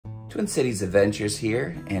Twin Cities Adventures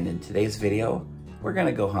here, and in today's video, we're gonna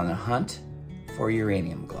go on a hunt for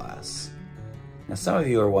uranium glass. Now some of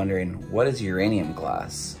you are wondering, what is uranium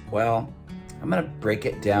glass? Well, I'm gonna break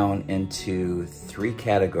it down into three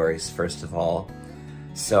categories first of all.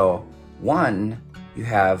 So one, you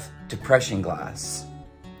have depression glass.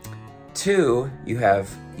 Two, you have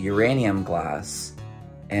uranium glass.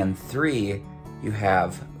 And three, you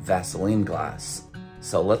have Vaseline glass.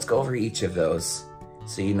 So let's go over each of those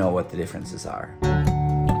so you know what the differences are.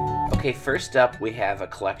 Okay, first up we have a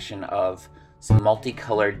collection of some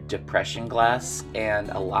multicolored depression glass, and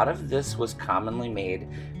a lot of this was commonly made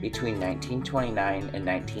between 1929 and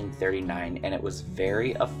 1939, and it was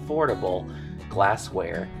very affordable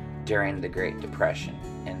glassware during the Great Depression,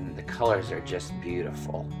 and the colors are just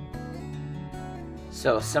beautiful.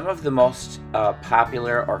 So some of the most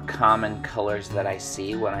popular or common colors that I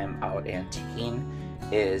see when I'm out antiquing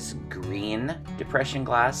is green depression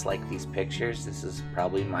glass, like these pictures. This is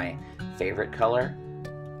probably my favorite color.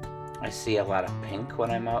 I see a lot of pink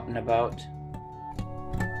when I'm out and about.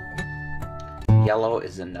 Yellow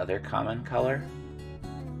is another common color.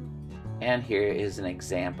 And here is an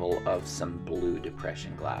example of some blue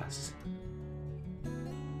depression glass.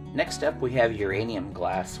 Next up we have uranium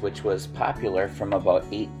glass, which was popular from about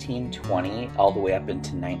 1820 all the way up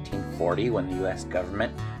into 1940 when the US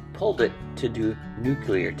government pulled it to do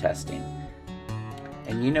nuclear testing.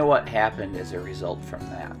 And you know what happened as a result from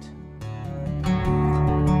that.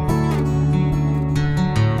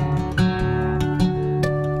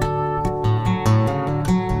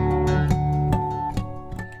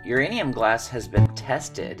 Uranium glass has been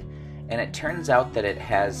tested, and it turns out that it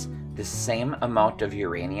has the same amount of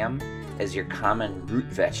uranium as your common root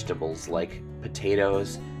vegetables like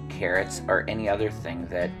potatoes, carrots, or any other thing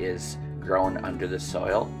that is grown under the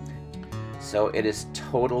soil. So it is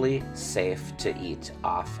totally safe to eat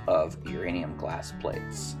off of uranium glass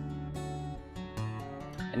plates.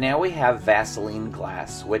 And now we have Vaseline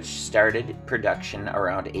glass, which started production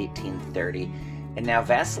around 1830. And now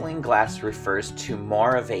Vaseline glass refers to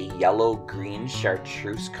more of a yellow-green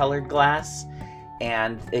chartreuse colored glass,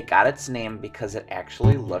 and it got its name because it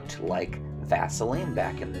actually looked like Vaseline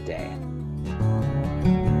back in the day.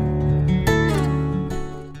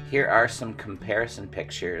 Here are some comparison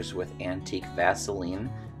pictures with antique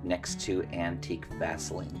Vaseline next to antique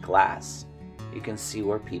Vaseline glass. You can see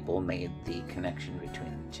where people made the connection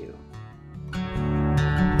between the two.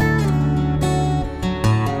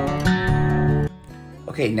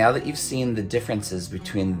 Okay, now that you've seen the differences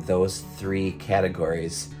between those three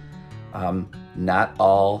categories, not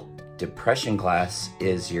all depression glass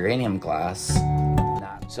is uranium glass.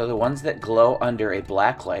 So the ones that glow under a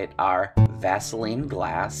black light are Vaseline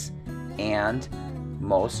glass and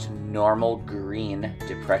most normal green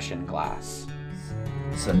depression glass.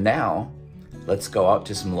 So now, let's go out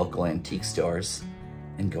to some local antique stores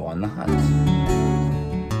and go on the hunt.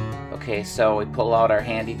 Okay, so we pull out our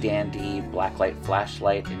handy dandy blacklight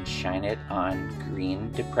flashlight and shine it on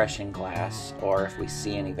green depression glass, or if we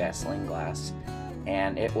see any Vaseline glass,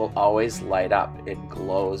 and it will always light up. It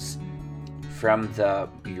glows from the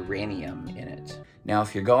uranium in it. Now,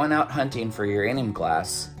 if you're going out hunting for uranium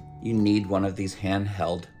glass, you need one of these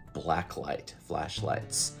handheld blacklight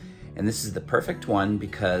flashlights. And this is the perfect one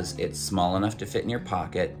because it's small enough to fit in your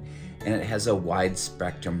pocket, and it has a wide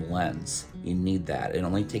spectrum lens. You need that. It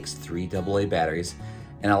only takes 3 AA batteries,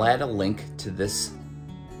 and I'll add a link to this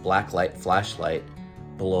blacklight flashlight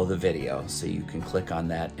below the video so you can click on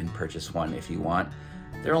that and purchase one if you want.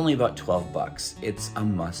 They're only about 12 bucks. It's a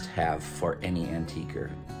must-have for any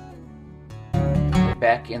antiquer.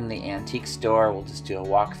 Back in the antique store, we'll just do a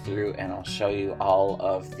walkthrough and I'll show you all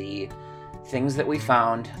of the things that we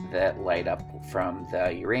found that light up from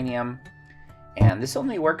the uranium. And this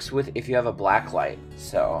only works with if you have a black light,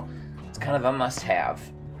 so it's kind of a must-have.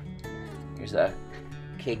 Here's a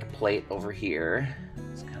cake plate over here.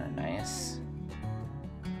 It's kind of nice.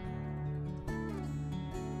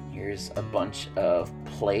 Here's a bunch of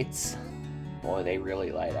plates. Boy, they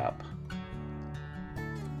really light up.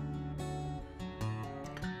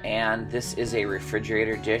 And this is a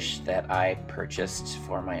refrigerator dish that I purchased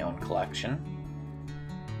for my own collection.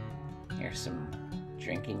 Here's some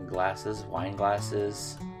drinking glasses, wine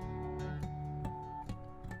glasses.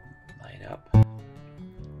 Light up.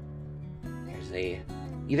 Here's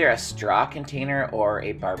either a straw container or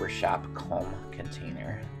a barbershop comb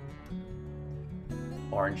container.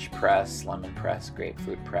 Orange press, lemon press,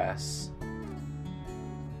 grapefruit press.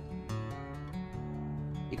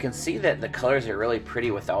 You can see that the colors are really pretty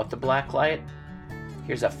without the black light.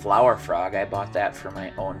 Here's a flower frog. I bought that for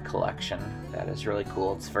my own collection. That is really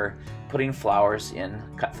cool. It's for putting flowers in,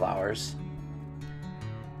 cut flowers.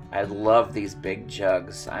 I love these big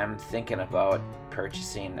jugs. I'm thinking about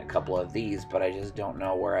purchasing a couple of these, but I just don't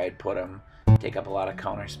know where I'd put them. Take up a lot of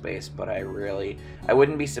counter space, but I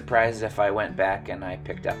wouldn't be surprised if I went back and I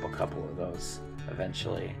picked up a couple of those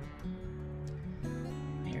eventually.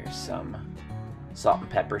 Here's some salt and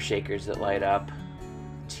pepper shakers that light up,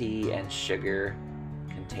 tea and sugar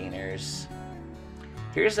containers.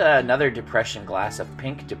 Here's another depression glass, a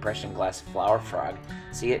pink depression glass flower frog.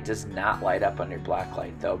 See, it does not light up under black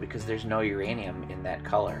light though, because there's no uranium in that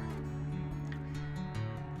color.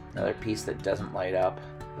 Another piece that doesn't light up.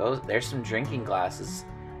 There's some drinking glasses.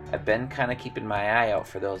 I've been kind of keeping my eye out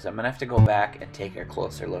for those. I'm gonna have to go back and take a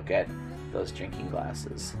closer look at those drinking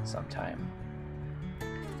glasses sometime.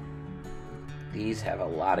 These have a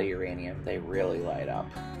lot of uranium. They really light up.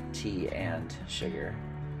 Tea and sugar.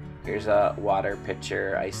 Here's a water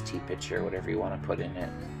pitcher, iced tea pitcher, whatever you want to put in it.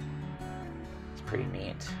 It's pretty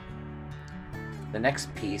neat. The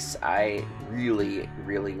next piece, I really,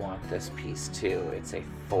 really want this piece too. It's a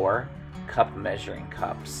 4-cup measuring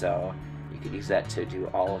cup, so you could use that to do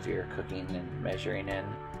all of your cooking and measuring in.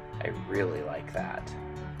 I really like that.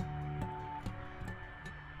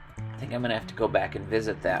 I think I'm gonna have to go back and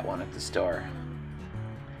visit that one at the store.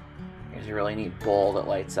 Here's a really neat bowl that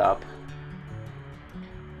lights up.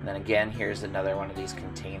 And then again, here's another one of these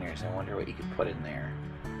containers. I wonder what you could put in there.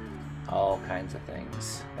 All kinds of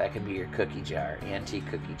things. That could be your cookie jar, antique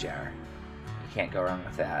cookie jar. You can't go wrong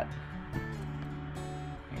with that.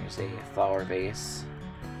 Here's a flower vase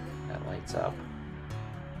that lights up.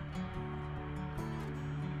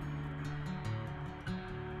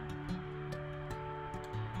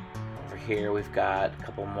 Over here we've got a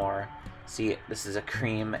couple more. See, this is a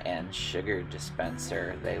cream and sugar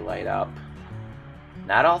dispenser. They light up.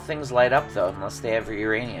 Not all things light up though, unless they have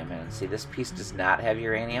uranium in it. See, this piece does not have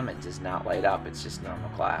uranium. It does not light up. It's just normal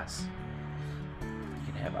glass.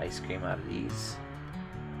 You can have ice cream out of these.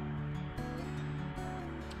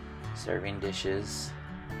 Serving dishes.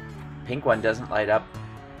 Pink one doesn't light up.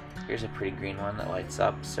 Here's a pretty green one that lights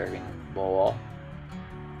up. Serving bowl.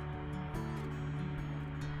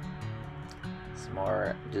 Some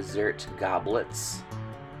more dessert goblets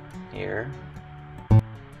here.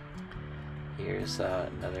 Here's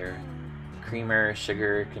another creamer,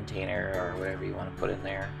 sugar container, or whatever you want to put in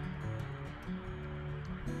there.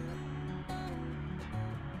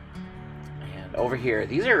 And over here,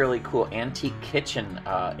 these are really cool antique kitchen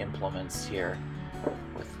implements here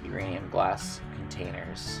with uranium glass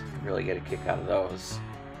containers. You really get a kick out of those.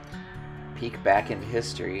 Peek back into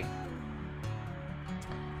history.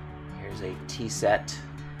 Here's a tea set.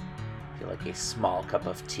 I feel like a small cup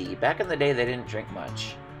of tea. Back in the day, they didn't drink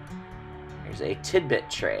much. Here's a tidbit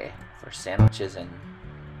tray for sandwiches and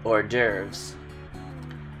hors d'oeuvres.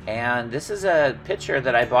 And this is a picture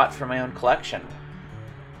that I bought for my own collection.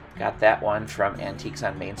 Got that one from Antiques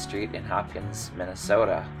on Main Street in Hopkins,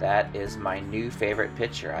 Minnesota. That is my new favorite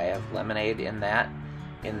picture. I have lemonade in that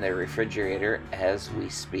in the refrigerator as we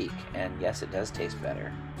speak. And yes, it does taste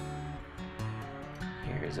better.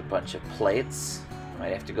 Here's a bunch of plates.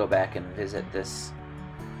 Might have to go back and visit this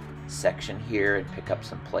section here and pick up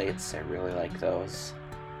some plates. I really like those.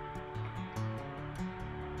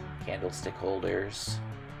 Candlestick holders.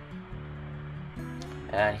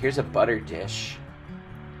 And here's a butter dish.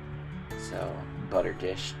 So, butter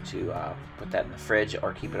dish to put that in the fridge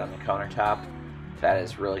or keep it on the countertop. That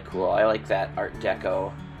is really cool. I like that Art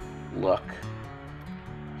Deco look.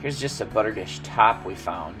 Here's just a butter dish top we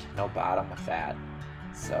found. No bottom with that.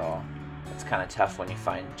 So, it's kind of tough when you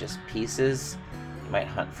find just pieces. Might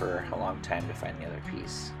hunt for a long time to find the other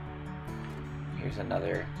piece. Here's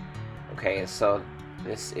another. Okay, so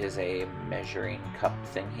this is a measuring cup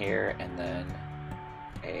thing here, and then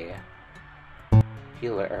a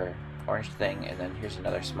peeler or orange thing, and then here's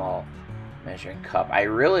another small measuring cup. I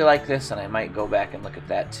really like this, and I might go back and look at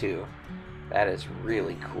that too. That is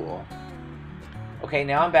really cool. Okay,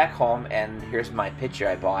 now I'm back home, and here's my picture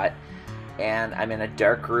I bought. And I'm in a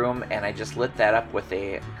dark room, and I just lit that up with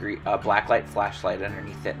a blacklight flashlight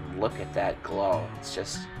underneath it, and look at that glow.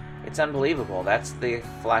 It's unbelievable. That's the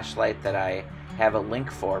flashlight that I have a link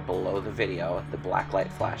for below the video, the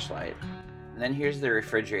blacklight flashlight. And then here's the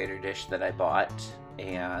refrigerator dish that I bought,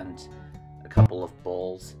 and a couple of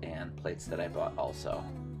bowls and plates that I bought also.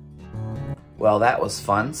 Well, that was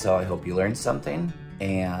fun, so I hope you learned something,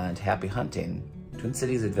 and happy hunting. Twin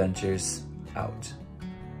Cities Adventures out.